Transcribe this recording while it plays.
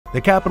The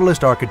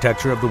capitalist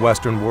architecture of the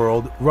Western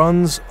world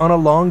runs on a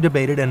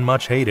long-debated and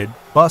much-hated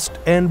bust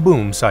and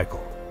boom cycle.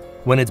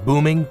 When it's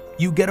booming,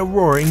 you get a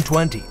roaring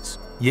 20s.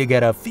 You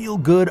get a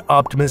feel-good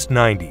optimist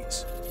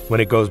 90s. When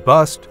it goes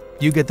bust,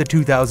 you get the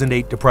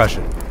 2008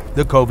 depression,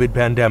 the COVID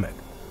pandemic,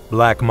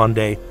 Black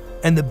Monday,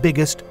 and the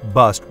biggest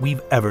bust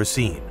we've ever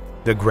seen,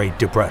 the Great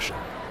Depression.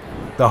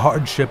 The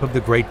hardship of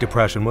the Great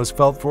Depression was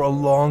felt for a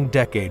long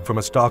decade, from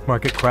a stock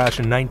market crash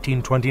in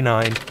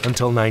 1929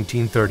 until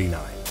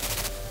 1939.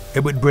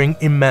 It would bring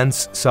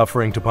immense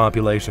suffering to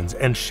populations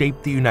and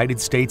shape the United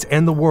States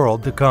and the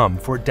world to come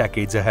for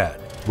decades ahead.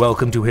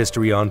 Welcome to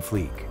History on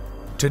Fleek.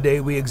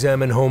 Today we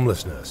examine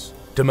homelessness,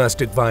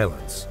 domestic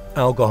violence,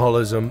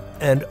 alcoholism,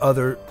 and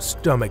other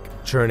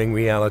stomach-churning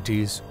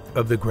realities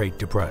of the Great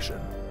Depression.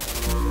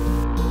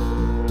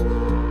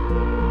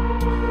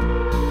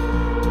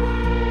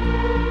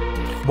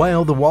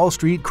 While the Wall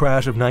Street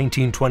crash of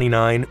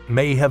 1929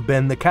 may have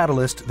been the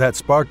catalyst that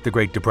sparked the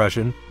Great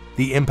Depression,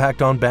 the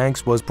impact on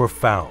banks was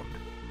profound.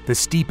 The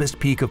steepest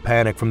peak of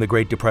panic from the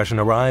Great Depression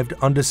arrived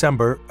on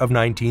December of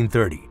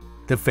 1930.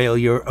 The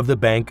failure of the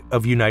Bank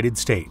of United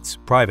States,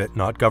 private,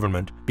 not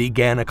government,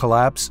 began a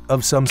collapse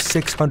of some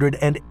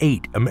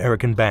 608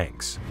 American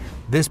banks.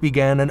 This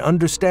began an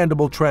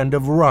understandable trend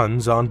of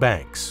runs on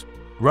banks.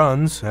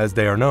 Runs, as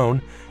they are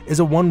known, is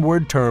a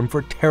one-word term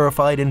for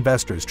terrified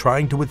investors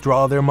trying to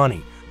withdraw their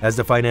money as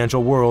the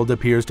financial world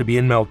appears to be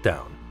in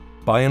meltdown.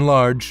 By and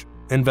large,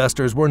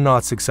 investors were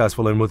not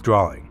successful in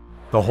withdrawing.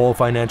 The whole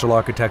financial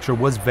architecture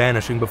was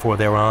vanishing before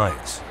their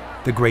eyes.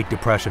 The Great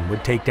Depression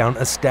would take down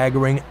a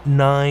staggering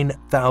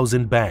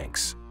 9,000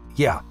 banks.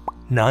 Yeah,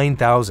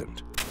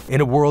 9,000.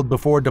 In a world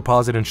before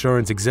deposit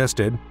insurance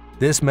existed,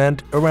 this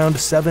meant around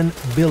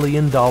 $7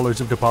 billion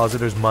of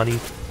depositors' money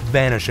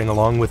vanishing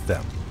along with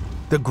them.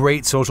 The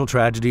great social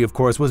tragedy, of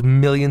course, was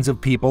millions of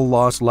people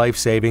lost life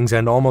savings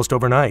and almost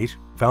overnight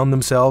found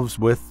themselves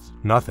with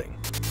nothing.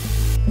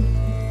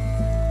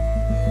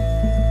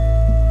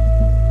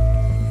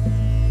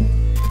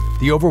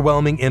 The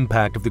overwhelming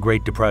impact of the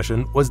Great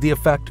Depression was the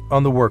effect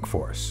on the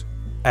workforce.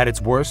 At its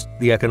worst,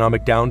 the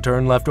economic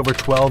downturn left over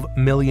 12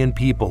 million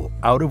people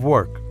out of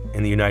work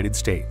in the United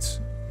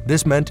States.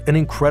 This meant an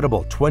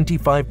incredible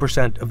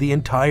 25% of the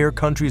entire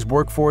country's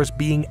workforce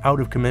being out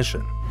of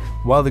commission.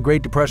 While the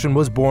Great Depression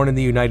was born in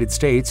the United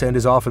States and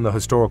is often the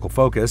historical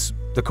focus,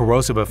 the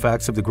corrosive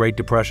effects of the Great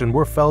Depression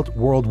were felt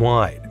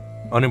worldwide.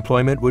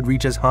 Unemployment would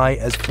reach as high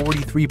as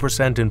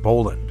 43% in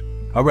Poland,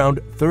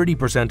 around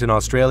 30% in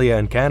Australia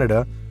and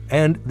Canada,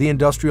 and the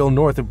industrial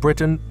north of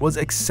Britain was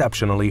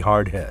exceptionally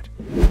hard hit.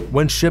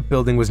 When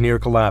shipbuilding was near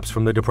collapse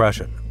from the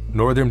Depression,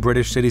 northern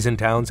British cities and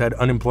towns had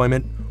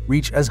unemployment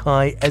reach as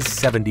high as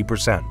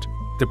 70%.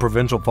 The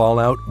provincial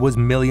fallout was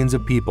millions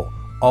of people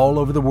all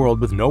over the world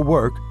with no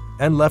work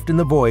and left in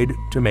the void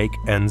to make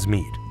ends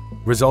meet.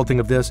 Resulting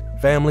of this,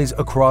 families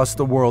across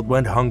the world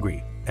went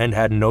hungry and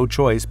had no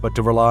choice but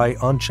to rely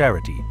on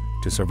charity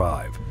to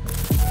survive.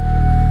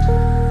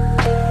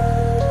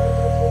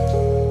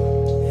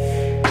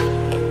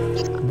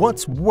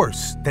 What's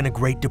worse than a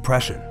Great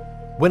Depression?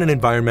 When an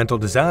environmental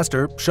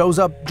disaster shows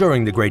up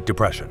during the Great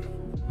Depression.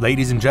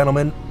 Ladies and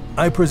gentlemen,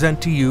 I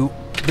present to you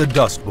the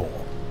Dust Bowl.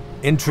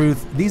 In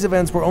truth, these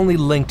events were only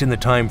linked in the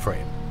time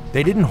frame.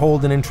 They didn't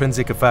hold an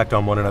intrinsic effect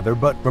on one another,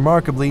 but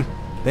remarkably,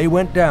 they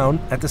went down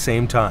at the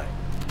same time.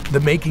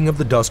 The making of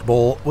the Dust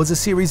Bowl was a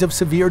series of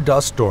severe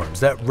dust storms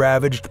that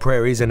ravaged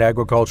prairies and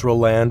agricultural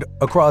land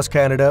across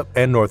Canada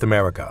and North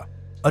America.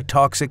 A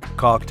toxic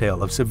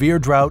cocktail of severe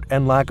drought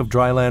and lack of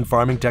dryland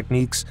farming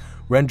techniques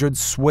rendered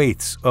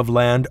swathes of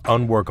land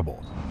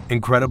unworkable.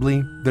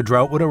 Incredibly, the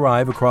drought would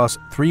arrive across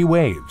 3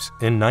 waves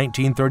in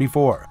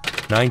 1934,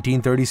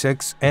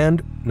 1936, and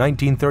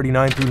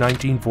 1939 through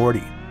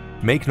 1940.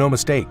 Make no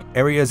mistake,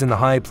 areas in the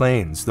high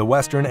plains, the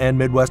western and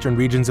midwestern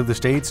regions of the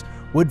states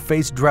would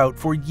face drought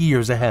for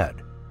years ahead,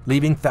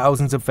 leaving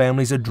thousands of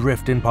families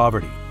adrift in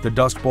poverty. The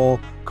Dust Bowl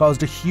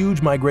caused a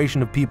huge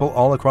migration of people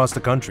all across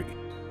the country.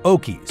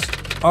 Okies,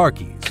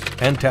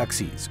 Arkies, and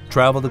Taxis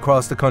traveled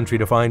across the country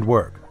to find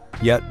work.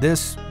 Yet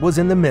this was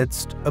in the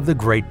midst of the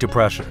Great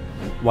Depression.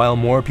 While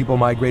more people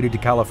migrated to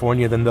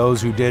California than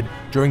those who did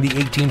during the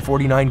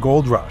 1849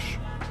 gold rush,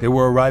 they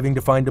were arriving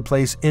to find a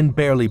place in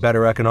barely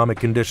better economic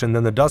condition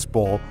than the Dust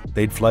Bowl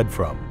they'd fled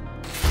from.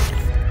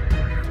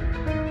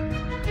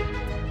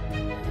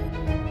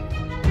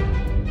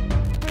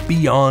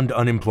 Beyond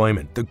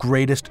unemployment, the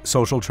greatest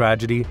social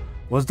tragedy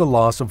was the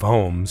loss of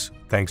homes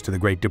thanks to the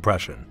Great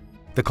Depression.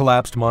 The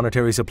collapsed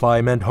monetary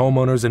supply meant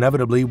homeowners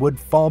inevitably would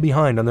fall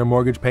behind on their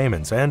mortgage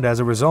payments, and as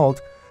a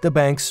result, the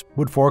banks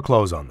would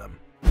foreclose on them.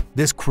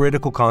 This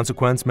critical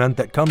consequence meant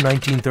that come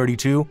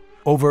 1932,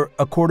 over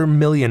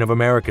 250,000 of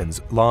Americans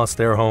lost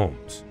their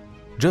homes.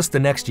 Just the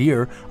next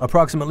year,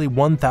 approximately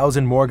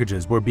 1,000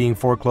 mortgages were being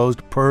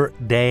foreclosed per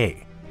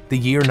day. The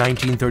year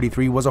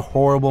 1933 was a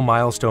horrible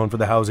milestone for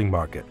the housing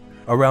market.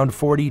 Around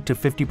 40 to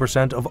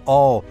 50% of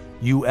all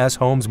U.S.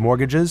 homes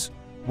mortgages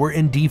were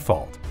in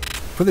default.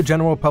 For the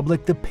general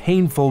public, the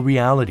painful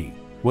reality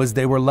was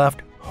they were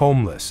left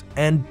homeless,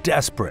 and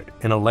desperate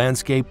in a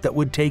landscape that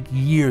would take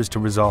years to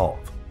resolve.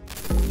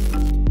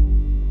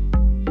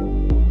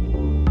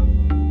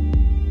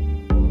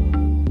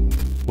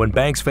 When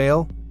banks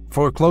fail,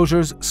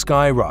 foreclosures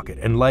skyrocket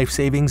and life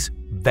savings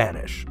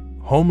vanish.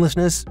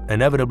 Homelessness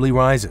inevitably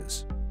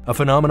rises. A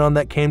phenomenon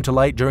that came to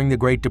light during the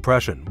Great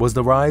Depression was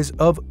the rise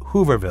of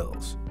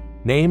Hoovervilles.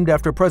 Named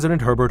after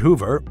President Herbert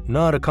Hoover,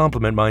 not a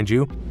compliment mind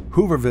you,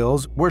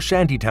 Hoovervilles were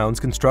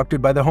shantytowns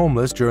constructed by the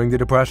homeless during the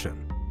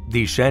Depression.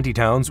 These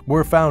shantytowns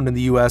were found in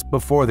the U.S.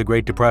 before the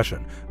Great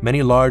Depression.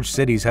 Many large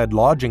cities had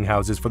lodging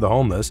houses for the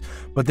homeless,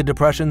 but the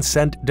Depression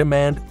sent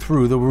demand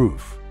through the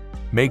roof.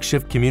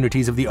 Makeshift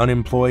communities of the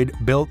unemployed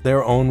built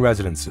their own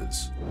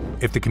residences.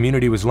 If the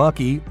community was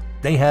lucky,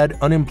 they had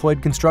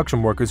unemployed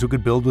construction workers who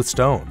could build with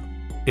stone.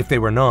 If they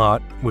were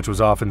not, which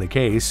was often the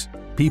case,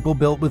 people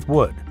built with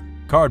wood,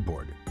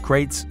 cardboard,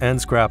 crates,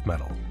 and scrap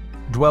metal.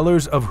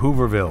 Dwellers of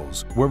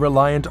Hoovervilles were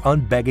reliant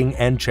on begging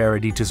and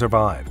charity to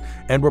survive,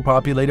 and were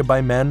populated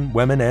by men,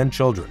 women, and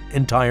children,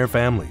 entire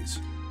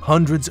families.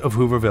 Hundreds of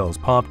Hoovervilles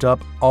popped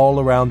up all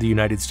around the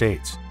United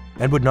States,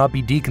 and would not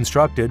be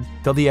deconstructed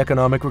till the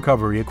economic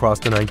recovery across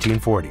the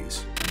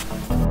 1940s.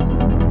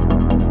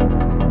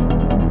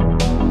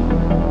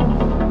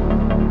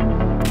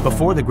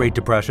 Before the Great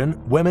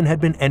Depression, women had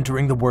been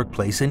entering the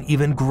workplace in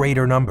even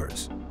greater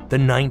numbers. The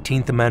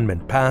 19th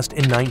Amendment passed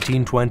in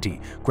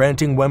 1920,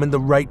 granting women the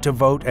right to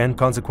vote, and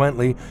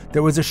consequently,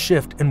 there was a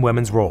shift in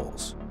women's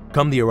roles.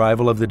 Come the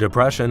arrival of the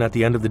Depression at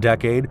the end of the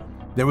decade,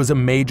 there was a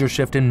major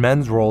shift in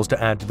men's roles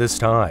to add to this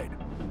tide.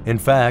 In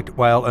fact,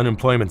 while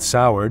unemployment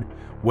soured,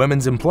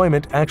 women's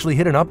employment actually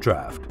hit an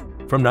updraft.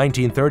 From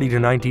 1930 to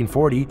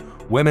 1940,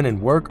 women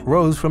in work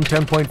rose from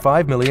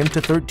 10.5 million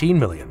to 13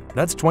 million.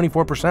 That's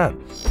 24%.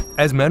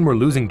 As men were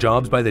losing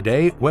jobs by the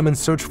day, women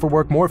searched for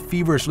work more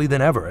feverishly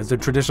than ever as the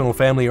traditional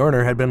family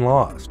earner had been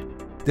lost.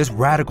 This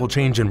radical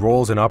change in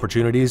roles and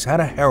opportunities had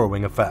a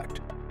harrowing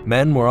effect.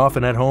 Men were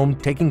often at home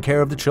taking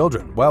care of the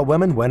children, while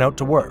women went out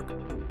to work.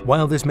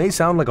 While this may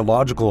sound like a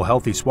logical,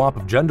 healthy swap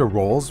of gender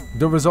roles,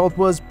 the result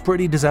was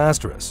pretty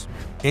disastrous.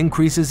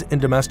 Increases in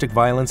domestic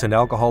violence and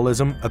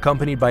alcoholism,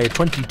 accompanied by a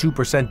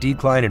 22%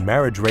 decline in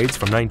marriage rates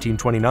from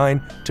 1929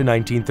 to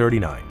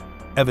 1939.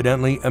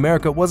 Evidently,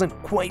 America wasn't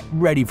quite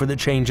ready for the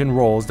change in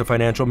roles the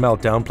financial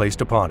meltdown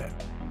placed upon it.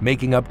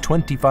 Making up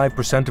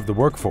 25% of the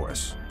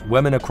workforce,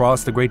 women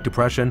across the Great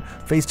Depression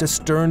faced a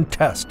stern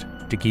test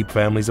to keep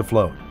families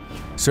afloat.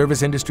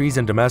 Service industries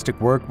and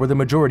domestic work were the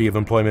majority of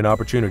employment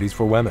opportunities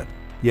for women.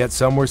 Yet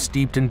some were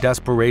steeped in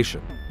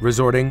desperation,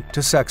 resorting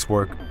to sex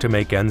work to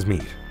make ends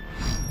meet.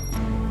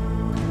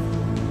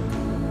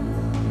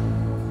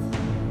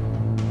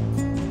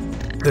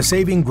 The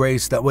saving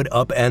grace that would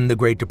upend the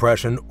Great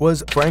Depression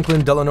was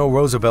Franklin Delano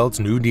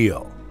Roosevelt's New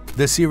Deal.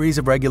 The series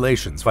of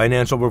regulations,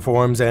 financial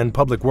reforms, and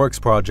public works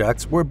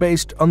projects were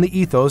based on the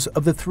ethos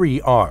of the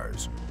 3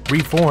 R's: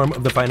 reform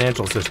of the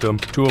financial system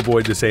to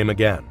avoid the same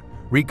again,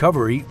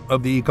 recovery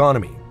of the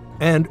economy,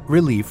 and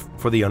relief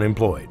for the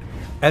unemployed.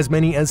 As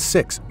many as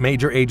 6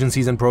 major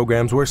agencies and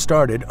programs were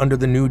started under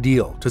the New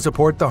Deal to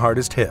support the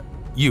hardest hit: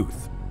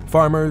 youth,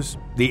 farmers,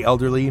 the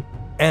elderly,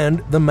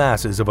 and the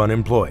masses of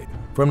unemployed,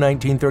 from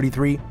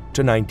 1933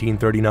 to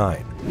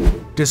 1939.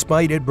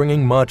 Despite it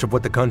bringing much of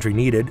what the country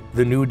needed,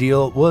 the New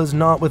Deal was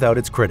not without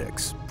its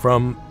critics,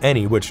 from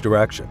any which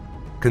direction.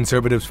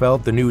 Conservatives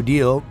felt the New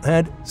Deal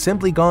had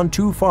simply gone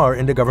too far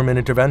into government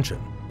intervention.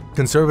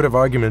 Conservative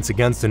arguments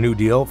against the New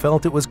Deal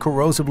felt it was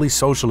corrosively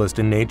socialist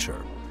in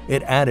nature.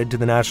 It added to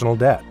the national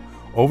debt,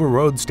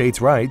 overrode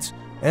states' rights,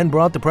 and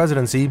brought the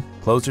presidency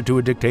closer to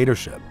a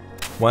dictatorship.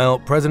 While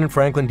President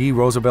Franklin D.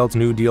 Roosevelt's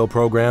New Deal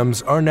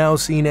programs are now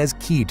seen as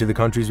key to the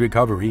country's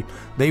recovery,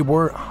 they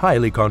were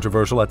highly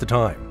controversial at the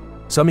time.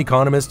 Some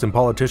economists and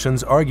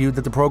politicians argued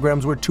that the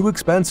programs were too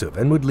expensive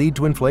and would lead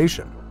to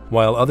inflation,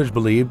 while others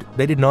believed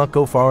they did not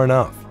go far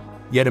enough.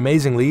 Yet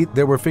amazingly,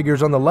 there were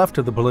figures on the left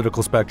of the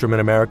political spectrum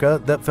in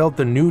America that felt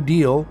the New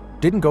Deal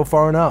didn't go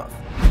far enough.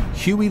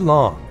 Huey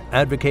Long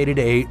advocated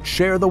a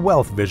share the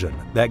wealth vision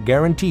that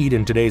guaranteed,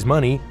 in today's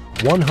money,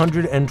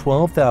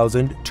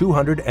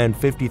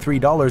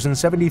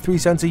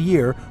 $112,253.73 a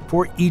year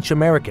for each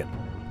American,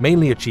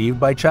 mainly achieved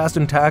by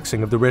chastened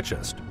taxing of the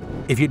richest.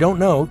 If you don't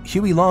know,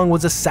 Huey Long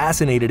was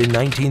assassinated in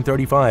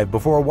 1935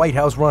 before a White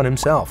House run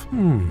himself.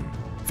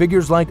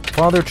 Figures like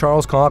Father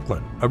Charles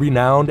Coughlin, a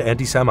renowned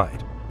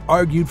anti-Semite,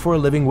 argued for a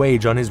living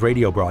wage on his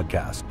radio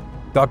broadcast.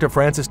 Dr.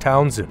 Francis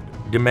Townsend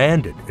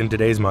demanded, in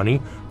today's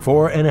money,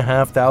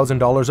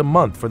 $4,500 a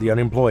month for the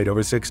unemployed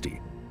over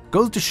 60.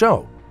 Goes to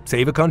show,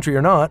 save a country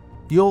or not,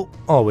 you'll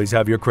always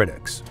have your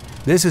critics.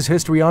 This is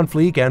History on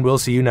Fleek, and we'll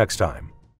see you next time.